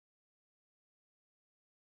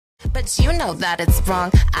but you know that it's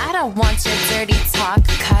wrong. I don't want your dirty talk,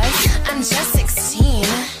 cause I'm just 16.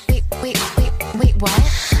 Wait, what?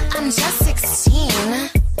 I'm just 16.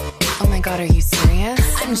 Oh my god, are you serious?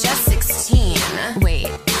 I'm just 16. Wait,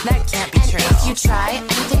 that can't be true. If you try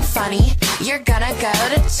anything funny, you're gonna go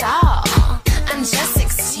to jail. I'm just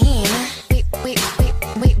 16. Wait,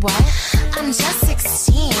 what? I'm just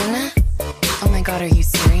 16. Oh my god, are you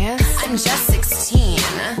serious? I'm just 16.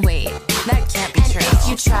 Wait, that can't be true. If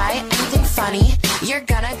you try anything funny, you're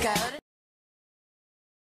gonna go to...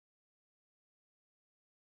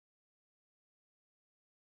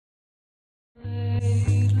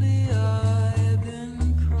 Lately I've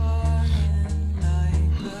been crying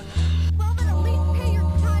like a Well, then at least pay your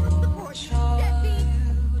child support, you deadbeat.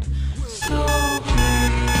 so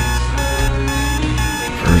please,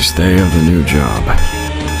 First day of the new job.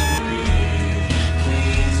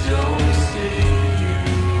 please don't say you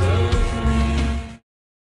love me.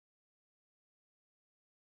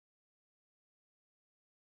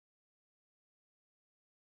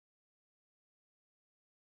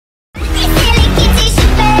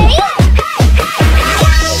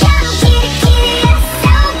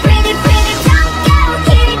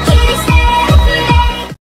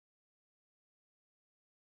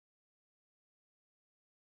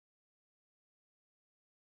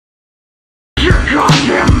 Your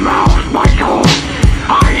goddamn mouth, Michael!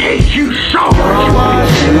 I hate you so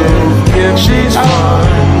much! If she's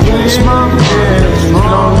fine, please my kids,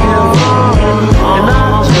 don't give up. And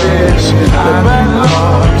I wish the bad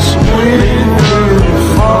hearts waiting through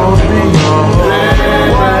for me all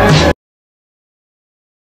day.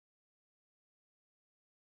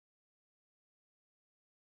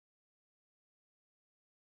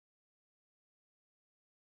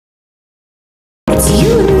 It's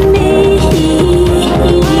you and me.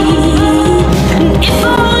 If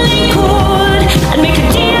only you could, I'd make a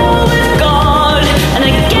deal with God, and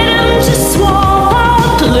I'd get him to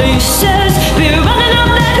swap places. Be running up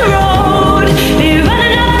that road, be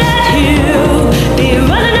running up that hill, be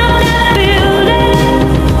running up that building.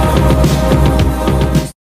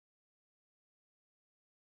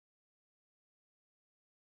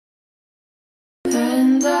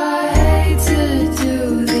 And I hate to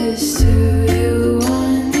do this to you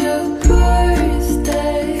on your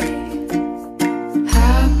birthday.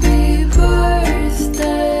 Happy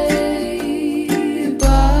birthday,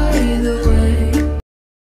 by the way.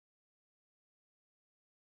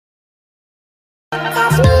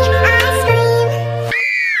 Catch me, I scream.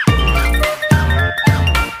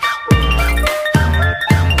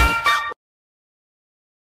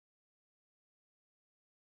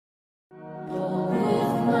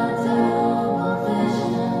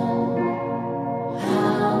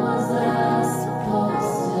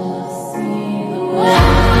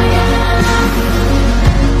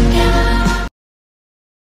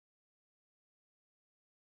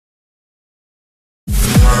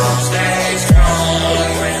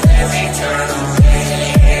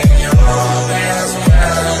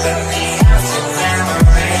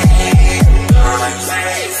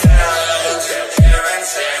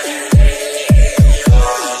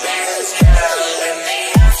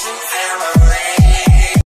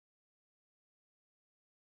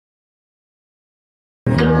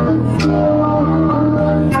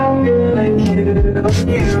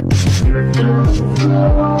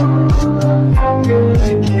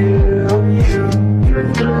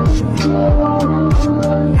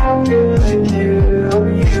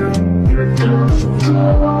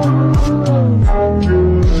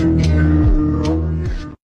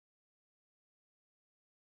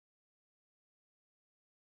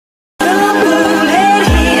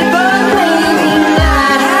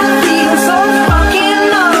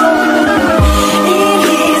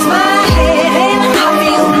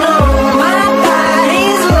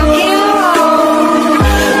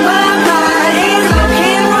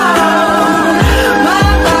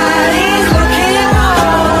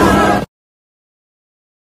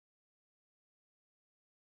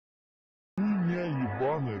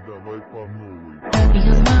 Давай по новой.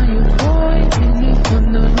 Я знаю твой телефон,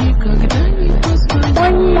 но никогда не позвонишь.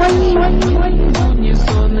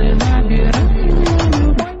 Унисоны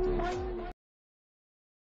набираю.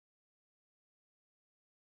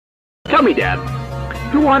 Tell me, Dad,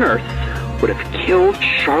 who on earth would have killed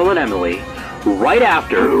Charlotte Emily right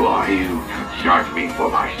after... Who are you to judge me for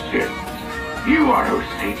my sins? You are who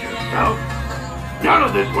saved yourself. None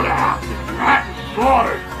of this would have happened if you hadn't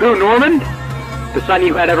slaughtered. Who, Norman? The son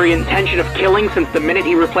you had every intention of killing since the minute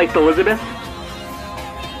he replaced Elizabeth?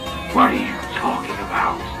 What are you talking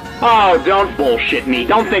about? Oh, don't bullshit me.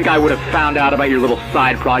 Don't think I would have found out about your little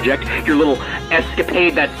side project, your little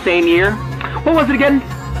escapade that same year. What was it again?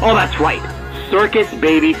 Oh, that's right. Circus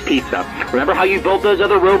Baby's Pizza. Remember how you built those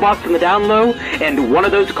other robots in the down low? And one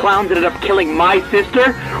of those clowns ended up killing my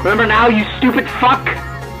sister? Remember now, you stupid fuck?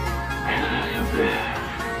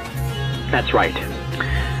 That's right.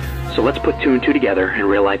 So let's put two and two together and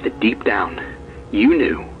realize that deep down, you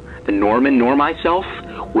knew that Norman nor myself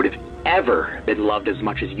would have ever been loved as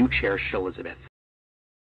much as you cherished Elizabeth.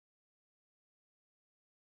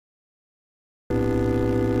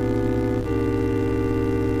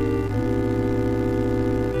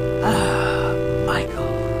 Michael.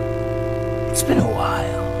 It's been a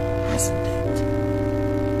while, hasn't it?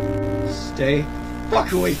 Stay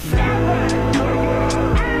fuck away from me.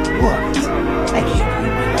 What? I gave you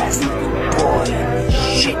my last little boy in this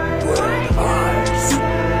shit world of ours.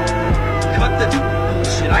 Cut the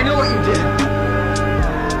bullshit. I know what you did.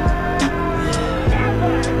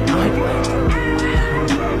 I'd like to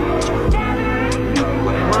know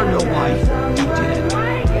I want to know why you did it.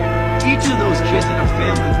 Each of those kids in our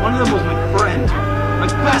family, one of them was my friend. My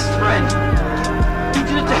best friend. You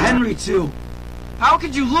did it to Henry, too. How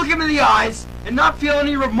could you look him in the eyes and not feel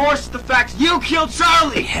any remorse at the fact you killed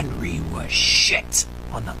Charlie? Henry was shit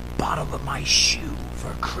on the bottom of my shoe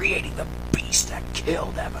for creating the beast that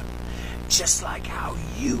killed Evan. Just like how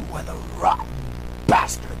you were the rotten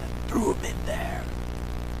bastard that threw him in there.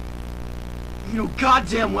 You know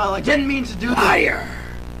goddamn well I didn't mean to do that. Liar!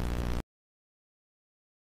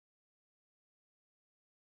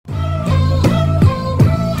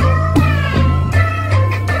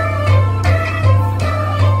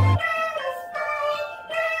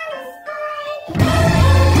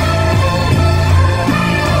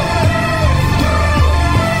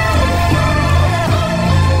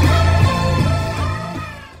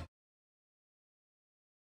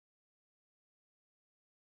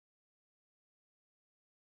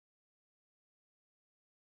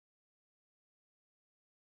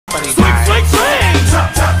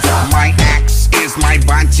 My axe is my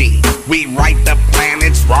bungee. We write the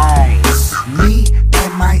planets wrong.